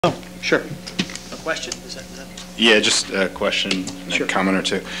Sure. A question? Is that? Yeah, just a question and Sure. a comment or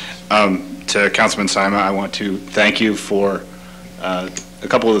two. To Councilman Sima, I want to thank you for a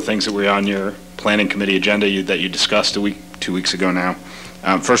couple of the things that were on your planning committee agenda that you discussed 2 weeks ago now.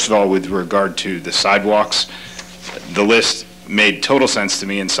 First of all, with regard to the sidewalks, the list made total sense to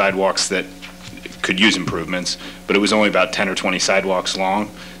me in sidewalks that could use improvements, but it was only about 10 or 20 sidewalks long.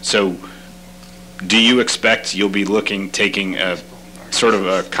 So do you expect you'll be taking a sort of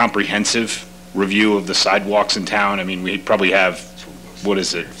a comprehensive review of the sidewalks in town? I mean, we probably have,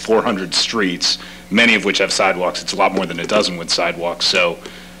 400 streets, many of which have sidewalks. It's a lot more than a dozen with sidewalks. So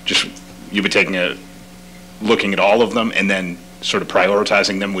just, you'll be looking at all of them and then sort of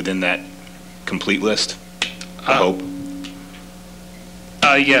prioritizing them within that complete list, I hope.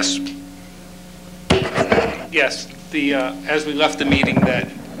 Yes. Yes. As we left the meeting,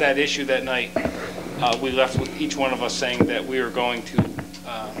 that issue that night, we left with each one of us saying that we were going to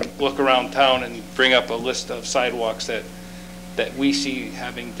look around town and bring up a list of sidewalks that we see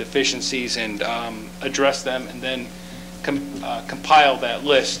having deficiencies and address them, and then compile that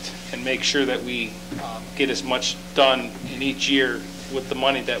list and make sure that we get as much done in each year with the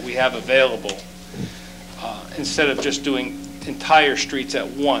money that we have available, instead of just doing entire streets at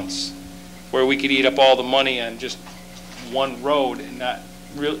once, where we could eat up all the money on just one road and not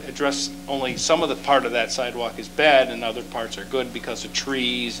really address only some of the part of that sidewalk is bad and other parts are good because of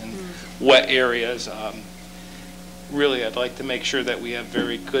trees and wet areas. Really, I'd like to make sure that we have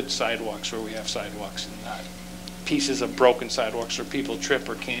very good sidewalks where we have sidewalks and not pieces of broken sidewalks where people trip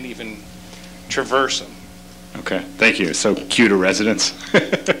or can't even traverse them. Okay, thank you. So cue to residents.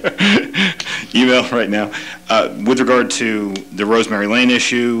 Email right now. With regard to the Rosemary Lane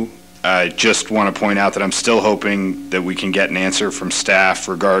issue, I just want to point out that I'm still hoping that we can get an answer from staff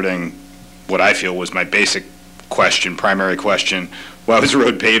regarding what I feel was my basic question, primary question. Why was the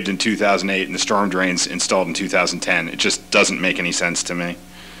road paved in 2008 and the storm drains installed in 2010? It just doesn't make any sense to me.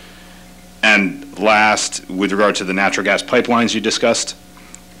 And last, with regard to the natural gas pipelines you discussed,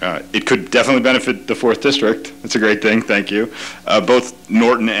 it could definitely benefit the 4th District. That's a great thing, thank you. Both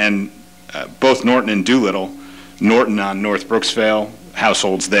Norton and Doolittle, Norton on North Brooksvale,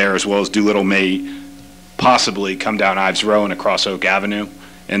 households there, as well as Doolittle, may possibly come down Ives Row and across Oak Avenue,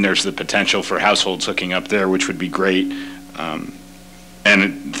 and there's the potential for households hooking up there, which would be great.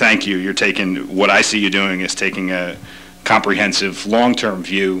 And thank you. What I see you doing is taking a comprehensive long-term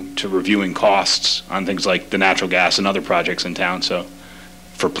view to reviewing costs on things like the natural gas and other projects in town, so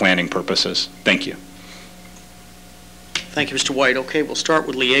for planning purposes. Thank you. Thank you, Mr. White. Okay, we'll start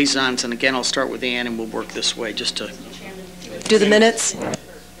with liaisons, and again, I'll start with Ann, and we'll work this way just to do the minutes.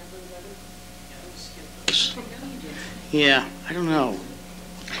 Yeah, I don't know.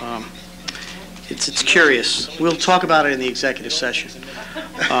 It's curious. We'll talk about it in the executive session.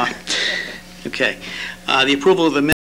 Okay. The approval of the minutes.